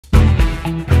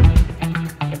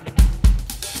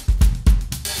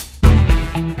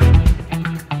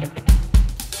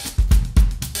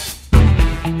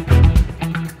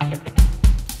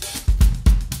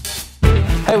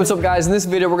What's up guys, in this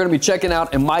video we're going to be checking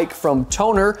out a mic from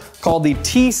Tonor called the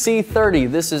TC30.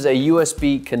 This is a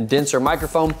USB condenser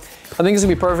microphone. I think it's going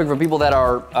to be perfect for people that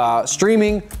are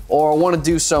streaming or want to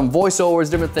do some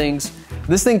voiceovers, different things.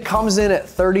 This thing comes in at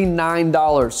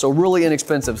 $39, so really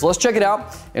inexpensive. So let's check it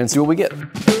out and see what we get.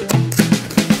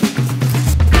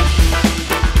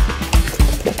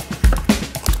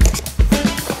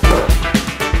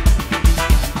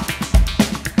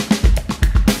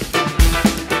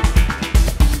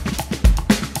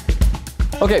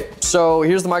 Okay, so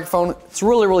here's the microphone. It's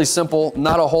really, really simple,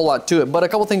 not a whole lot to it, but a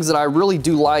couple things that I really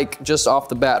do like just off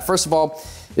the bat. First of all,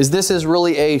 this is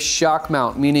really a shock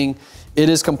mount, meaning it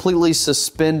is completely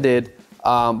suspended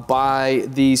by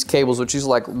these cables, which use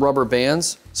like rubber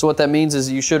bands. So what that means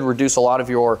is you should reduce a lot of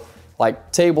your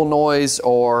like table noise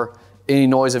or any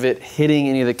noise of it hitting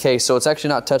any of the case. So it's actually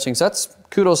not touching, so that's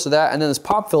kudos to that. And then this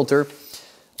pop filter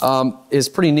is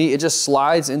pretty neat. It just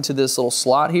slides into this little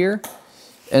slot here.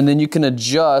 And then you can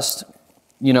adjust,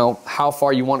 you know, how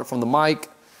far you want it from the mic.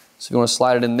 So if you want to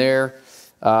slide it in there.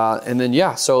 And then,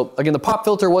 yeah, so again, the pop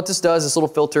filter, what this does, this little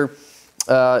filter,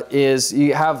 is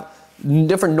you have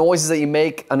different noises that you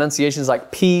make, enunciations like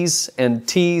P's and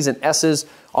T's and S's,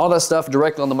 all that stuff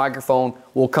directly on the microphone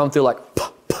will come through like,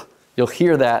 puh, puh. You'll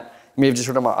hear that. You may have just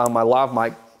heard it on my lav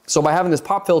mic. So by having this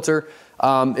pop filter,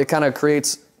 it kind of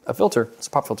creates a filter. It's a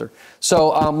pop filter. So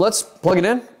let's plug it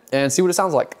in and see what it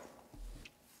sounds like.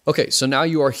 Okay, so now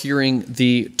you are hearing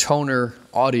the Tonor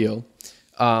audio,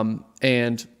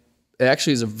 and it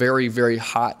actually is a very, very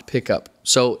hot pickup.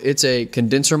 So it's a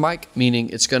condenser mic, meaning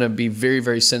it's going to be very,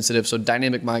 very sensitive. So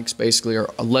dynamic mics basically are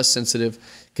less sensitive.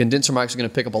 Condenser mics are going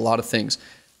to pick up a lot of things.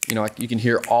 You know, you can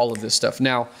hear all of this stuff.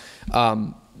 Now,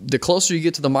 the closer you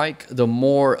get to the mic, the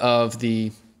more of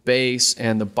the bass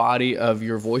and the body of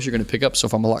your voice you're going to pick up. So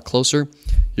if I'm a lot closer,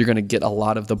 you're going to get a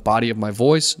lot of the body of my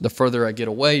voice. The further I get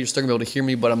away, you're still going to be able to hear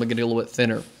me, but I'm going to get a little bit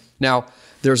thinner. Now,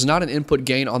 there's not an input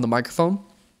gain on the microphone,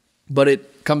 but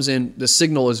it comes in, the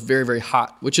signal is very, very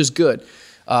hot, which is good.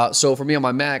 So for me on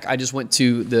my Mac, I just went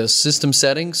to the system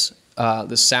settings,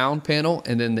 the sound panel,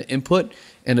 and then the input,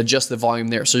 and adjust the volume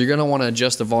there. So you're going to want to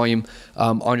adjust the volume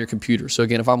on your computer. So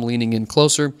again, if I'm leaning in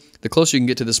closer, the closer you can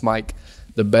get to this mic,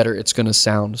 the better it's going to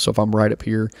sound. So if I'm right up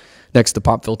here next to the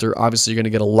pop filter, obviously you're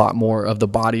going to get a lot more of the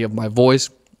body of my voice.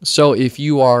 So if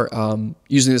you are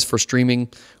using this for streaming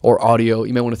or audio,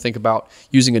 you may want to think about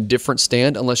using a different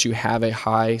stand unless you have a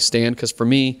high stand. Because for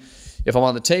me, if I'm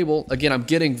on the table, again, I'm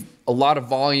getting a lot of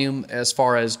volume as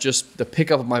far as just the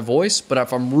pickup of my voice. But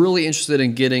if I'm really interested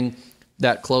in getting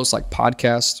that close, like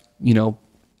podcast, you know,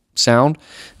 sound,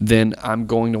 then I'm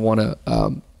going to want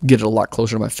to get it a lot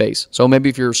closer to my face. So maybe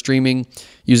if you're streaming,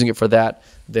 using it for that,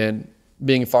 then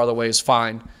being farther away is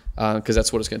fine because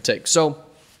that's what it's going to take. So,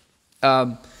 you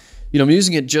know, I'm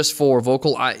using it just for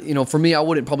vocal. You know, for me, I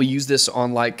wouldn't probably use this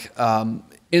on like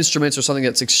instruments or something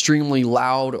that's extremely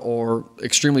loud or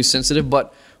extremely sensitive.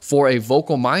 But for a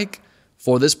vocal mic,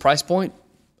 for this price point,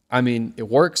 I mean, it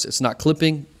works. It's not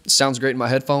clipping. It sounds great in my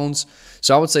headphones.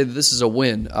 So I would say that this is a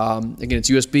win. Again,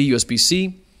 it's USB,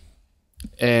 USB-C.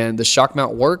 And the shock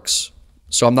mount works,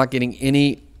 so I'm not getting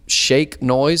any shake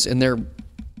noise in there.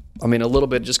 I mean, a little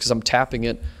bit just because I'm tapping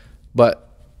it, but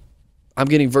I'm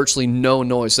getting virtually no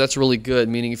noise. So that's really good,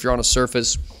 meaning if you're on a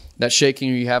surface that's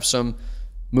shaking or you have some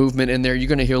movement in there, you're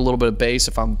going to hear a little bit of bass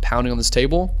if I'm pounding on this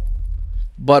table,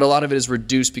 but a lot of it is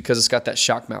reduced because it's got that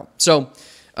shock mount. So,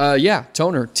 yeah,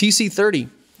 Tonor TC30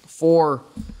 for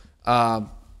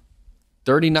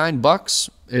 39 bucks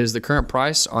is the current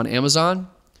price on Amazon.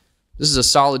 This is a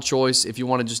solid choice if you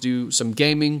want to just do some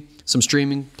gaming, some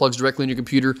streaming, plugs directly in your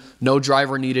computer, no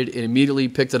driver needed. It immediately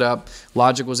picked it up.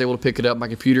 Logic was able to pick it up. My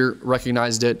computer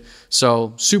recognized it.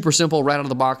 So super simple, right out of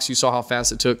the box. You saw how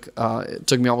fast it took. It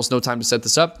took me almost no time to set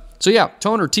this up. So yeah,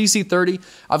 Tonor TC30.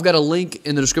 I've got a link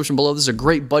in the description below. This is a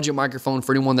great budget microphone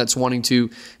for anyone that's wanting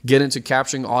to get into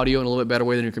capturing audio in a little bit better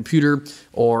way than your computer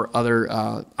or other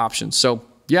options. So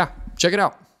yeah, check it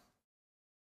out.